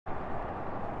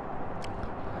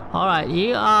Alright,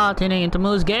 you are tuning into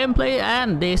Moose Gameplay,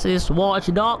 and this is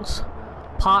Watch Dogs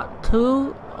Part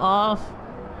 2 of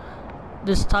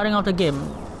the starting of the game.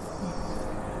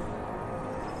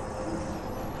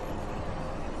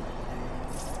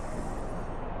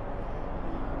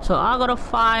 So I gotta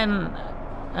find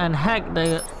and hack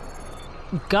the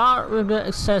guard with the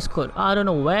access code. I don't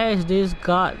know where is this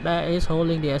guard that is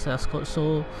holding the access code,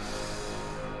 so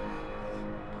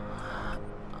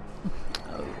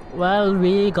well,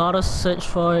 we gotta search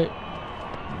for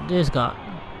this guard.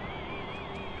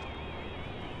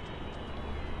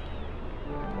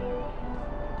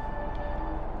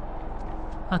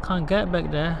 I can't get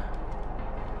back there.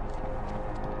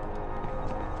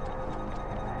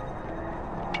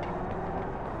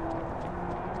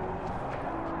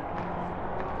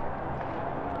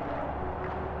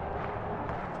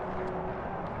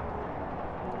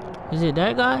 Is it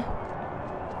that guy?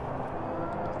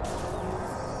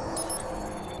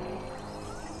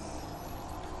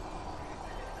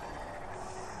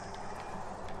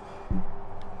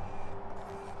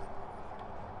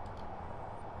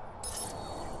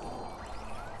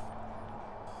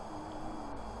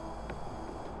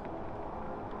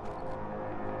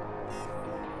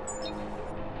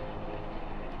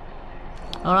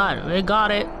 Alright, we got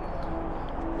it.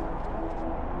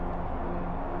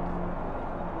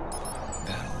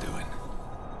 That'll do it.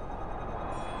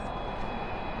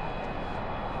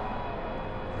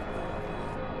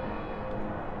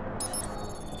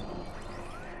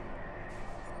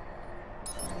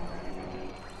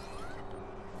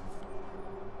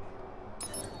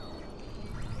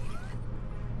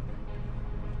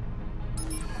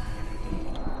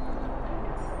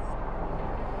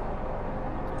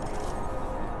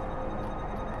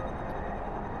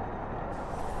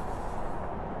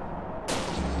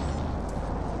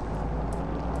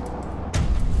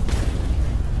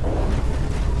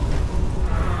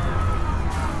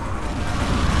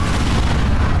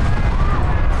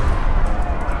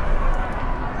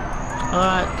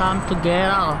 Alright, time to get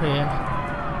out of here.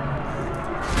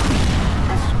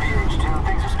 This is PH2.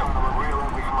 Things are starting to look real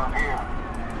ugly from up here.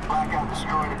 Blackout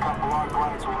destroyed a couple arc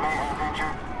lights we may have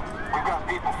injured. We've got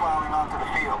people filing onto the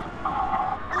field.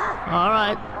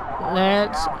 Alright,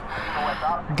 let's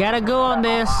get a go on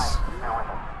this.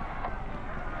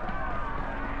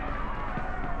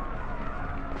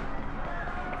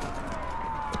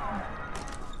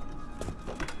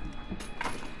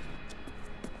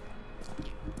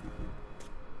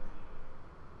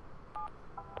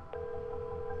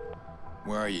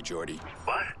 Where are you, Jordy?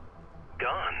 What?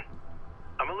 Gone.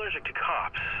 I'm allergic to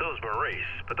cops, so's Maurice,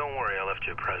 but don't worry, I left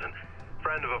you a present.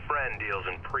 Friend of a friend deals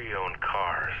in pre-owned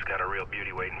cars. Got a real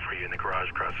beauty waiting for you in the garage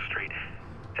across the street.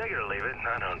 Take it or leave it,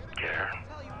 I don't care.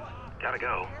 Gotta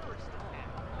go.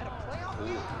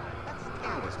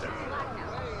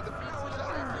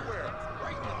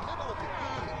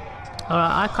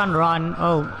 Alright, I can't run.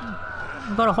 Oh,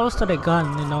 gotta holster the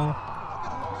gun, you know.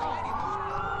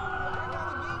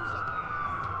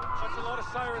 That's a lot of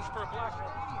sirens for a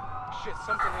blackout. Shit,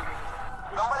 something in here.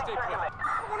 We should stay put.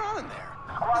 What's going on in there?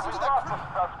 Squad, Listen we to that lost crap. some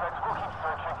suspects. We'll keep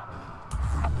searching.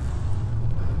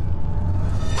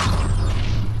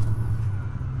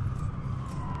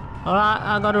 Alright,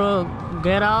 I gotta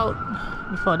get out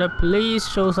before the police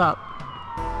shows up.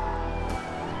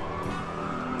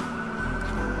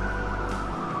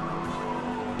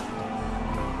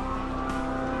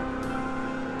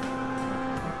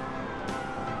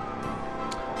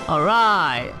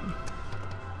 Alright.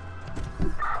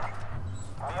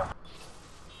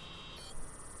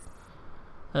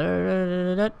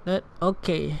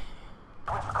 Okay.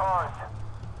 Switch cars.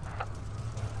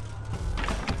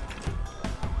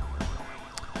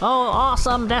 Oh,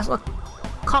 awesome! That's a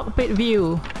cockpit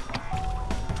view.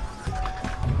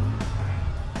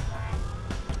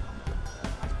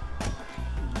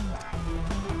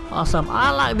 Awesome.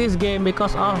 I like this game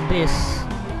because of this.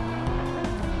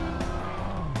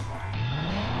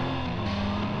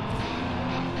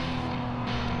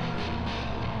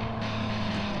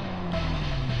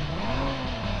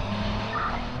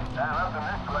 Nothing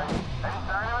this way. Any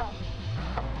sign of him?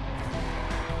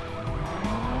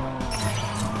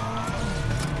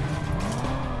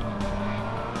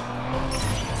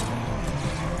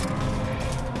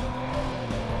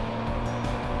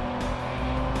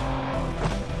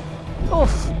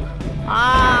 Oof!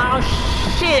 Ah,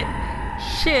 shit!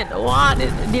 Shit! What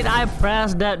did I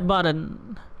press that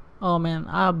button? Oh man,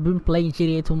 I've been playing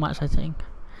GTA too much, I think.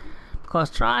 Because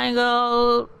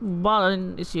triangle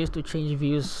button is used to change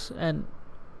views, and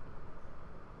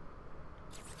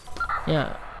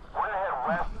yeah. We're ahead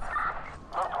west.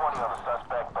 1020 on the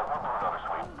suspect, but we'll do another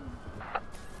sweep.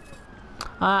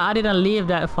 I didn't leave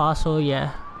that far, so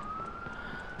yeah.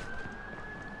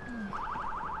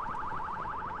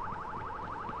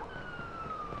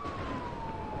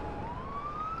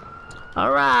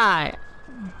 Alright.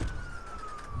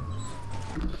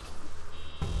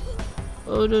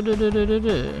 Oh, do.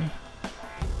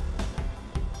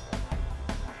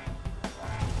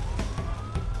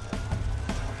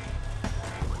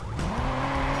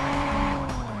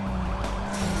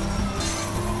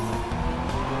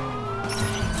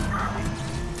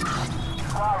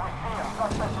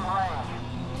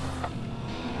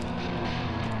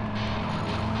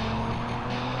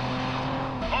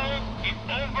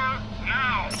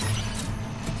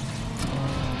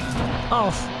 Oh,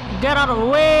 get out of the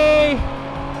way!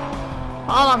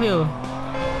 All of you!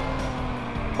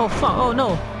 Oh fuck, oh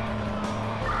no!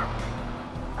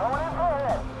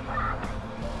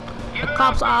 The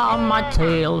cops are on my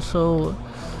tail, so...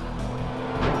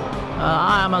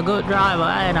 I am a good driver,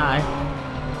 ain't I?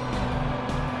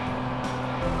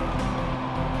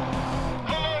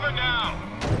 Pull over now!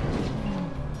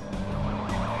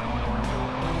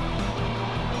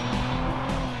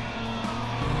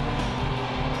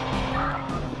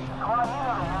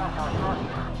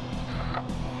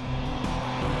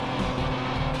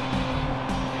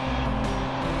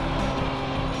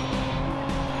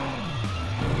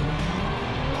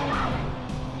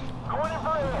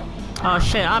 Oh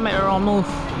shit, I made the wrong move.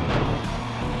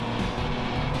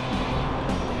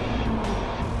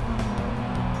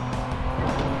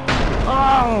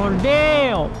 Oh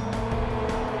damn!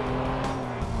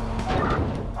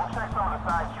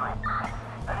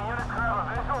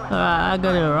 I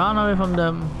gotta run away from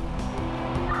them.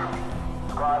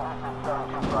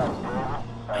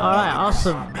 Alright,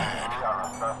 awesome. Bad.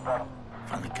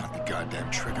 Finally got the goddamn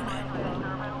trigger, man.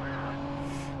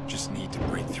 Just need to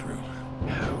break through.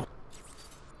 How?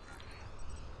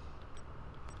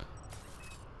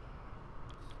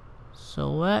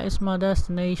 So where is my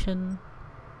destination?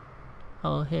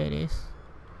 Oh, here it is.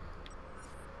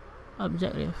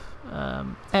 Objective.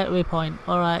 At waypoint.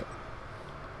 Alright.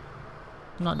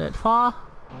 Not that far.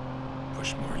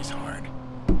 Push Maury's hard.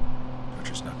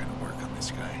 Torture's not gonna work on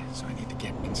this guy, so I need to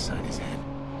get inside his head.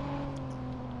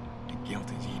 The guilt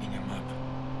is eating him up.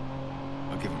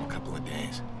 I'll give him a couple of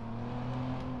days.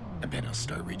 I bet he'll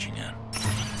start reaching out.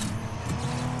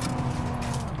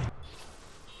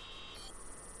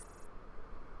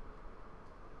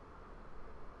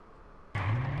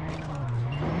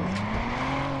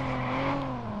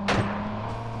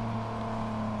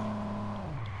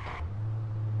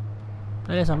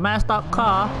 There's a messed up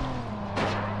car.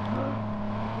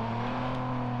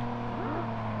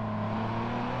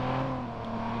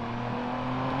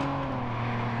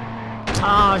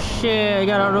 Oh shit,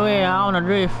 get out of the way, I wanna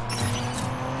drift.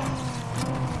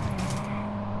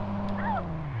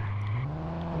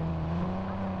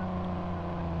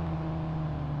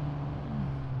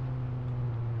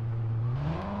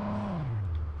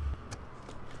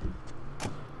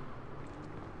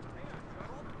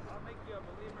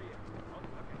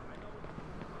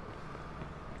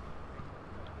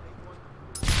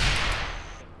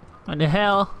 What the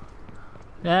hell?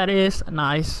 That is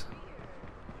nice.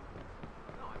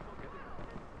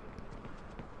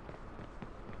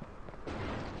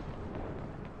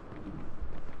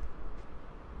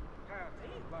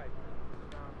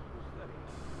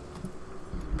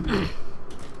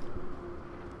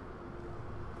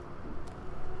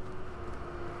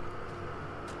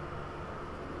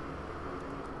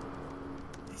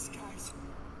 These guys,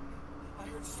 I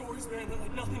heard stories, man, that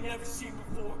like nothing I've ever seen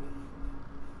before.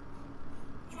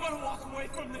 You gotta walk away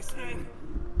from this, man.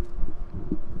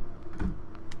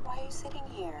 Why are you sitting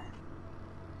here?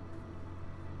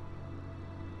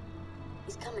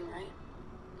 He's coming, right?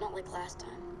 Not like last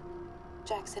time.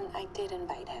 Jackson, I did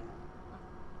invite him.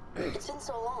 It's been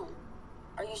so long.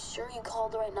 Are you sure you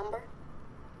called the right number?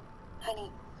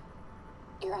 Honey,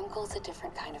 your uncle's a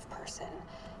different kind of person.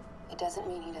 It doesn't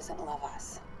mean he doesn't love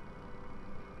us.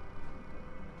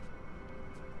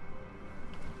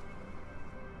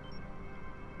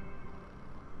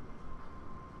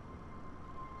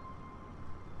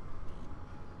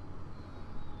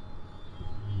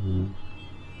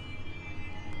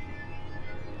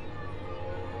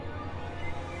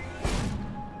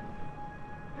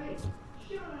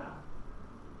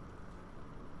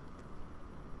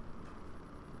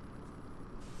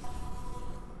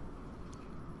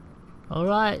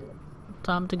 Alright,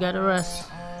 time to get a rest.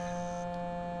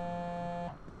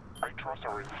 I trust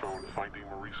our info in finding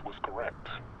Maurice was correct.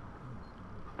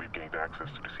 We've gained access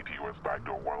to the CTOS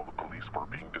backdoor while the police were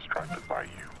being distracted by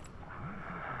you.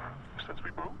 Since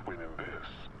we both win in this,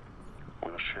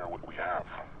 We'll share what we have.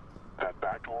 That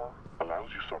backdoor allows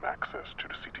you some access to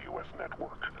the CTOS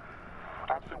network.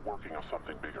 I'm still working on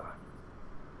something bigger.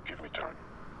 Give me time.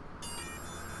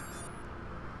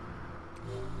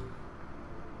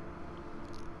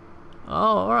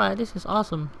 Oh, alright, this is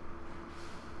awesome.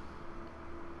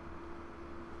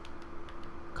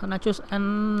 Can I choose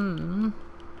N?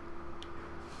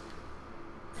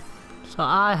 So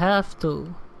I have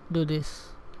to do this.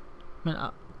 I mean,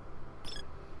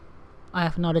 I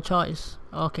have not a choice.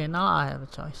 Okay, now I have a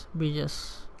choice. We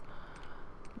just...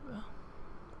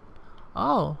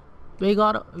 Oh, we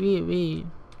got... We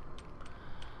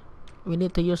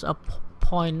need to use a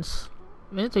points.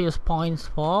 We need to use points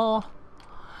for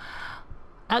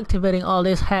activating all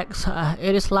these hacks.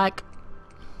 It is like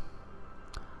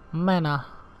mana,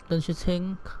 don't you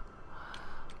think?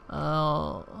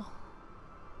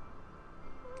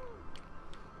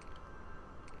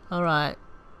 Alright.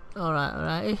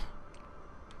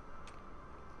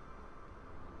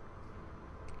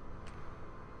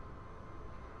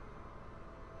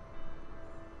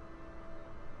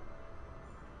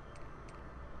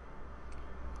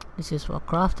 This is for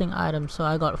crafting items, so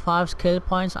I got 5 skill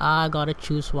points. I gotta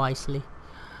choose wisely.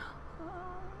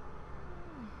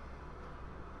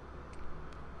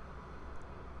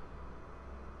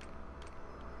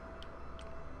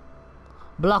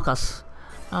 Blockers.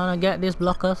 I wanna get these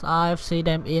blockers. I've seen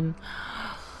them in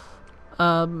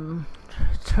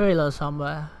trailer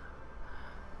somewhere.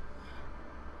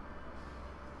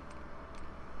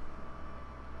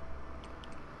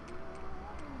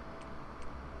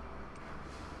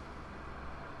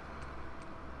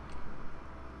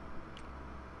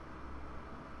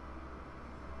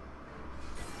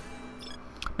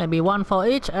 Maybe 1 for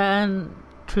each and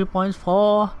 3 points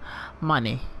for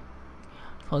money.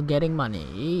 For getting money,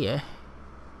 yeah.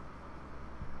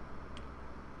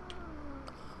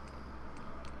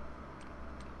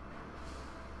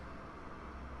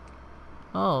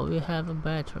 Oh, we have a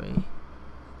battery.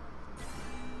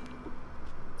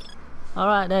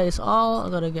 Alright, that is all.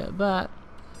 I gotta get back.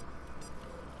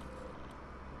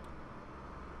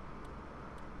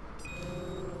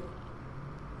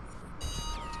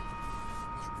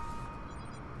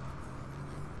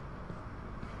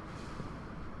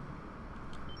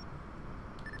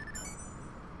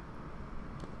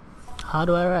 How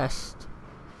do I rest?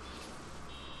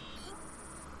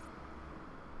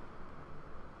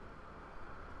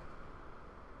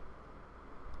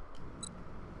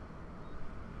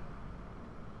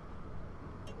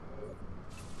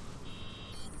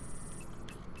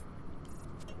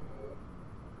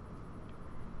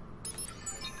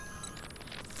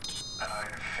 I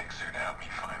fixer to help me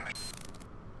find the...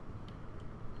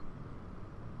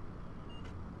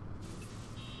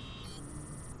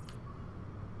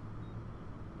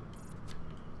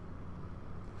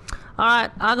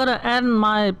 Alright, I'm gonna end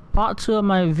my part 2 of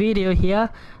my video here.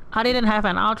 I didn't have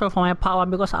an outro for my part 1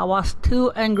 because I was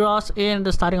too engrossed in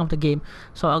the starting of the game.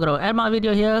 So I'm gonna end my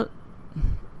video here.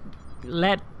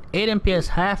 Let Aiden Pierce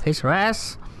have his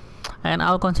rest, and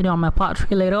I'll continue on my part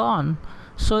 3 later on.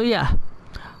 So yeah,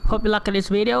 hope you liked this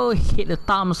video. Hit the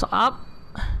thumbs up,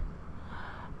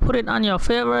 put it on your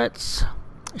favorites,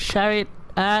 share it,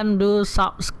 and do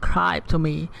subscribe to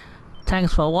me.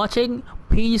 Thanks for watching.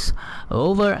 Peace,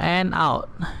 over and out.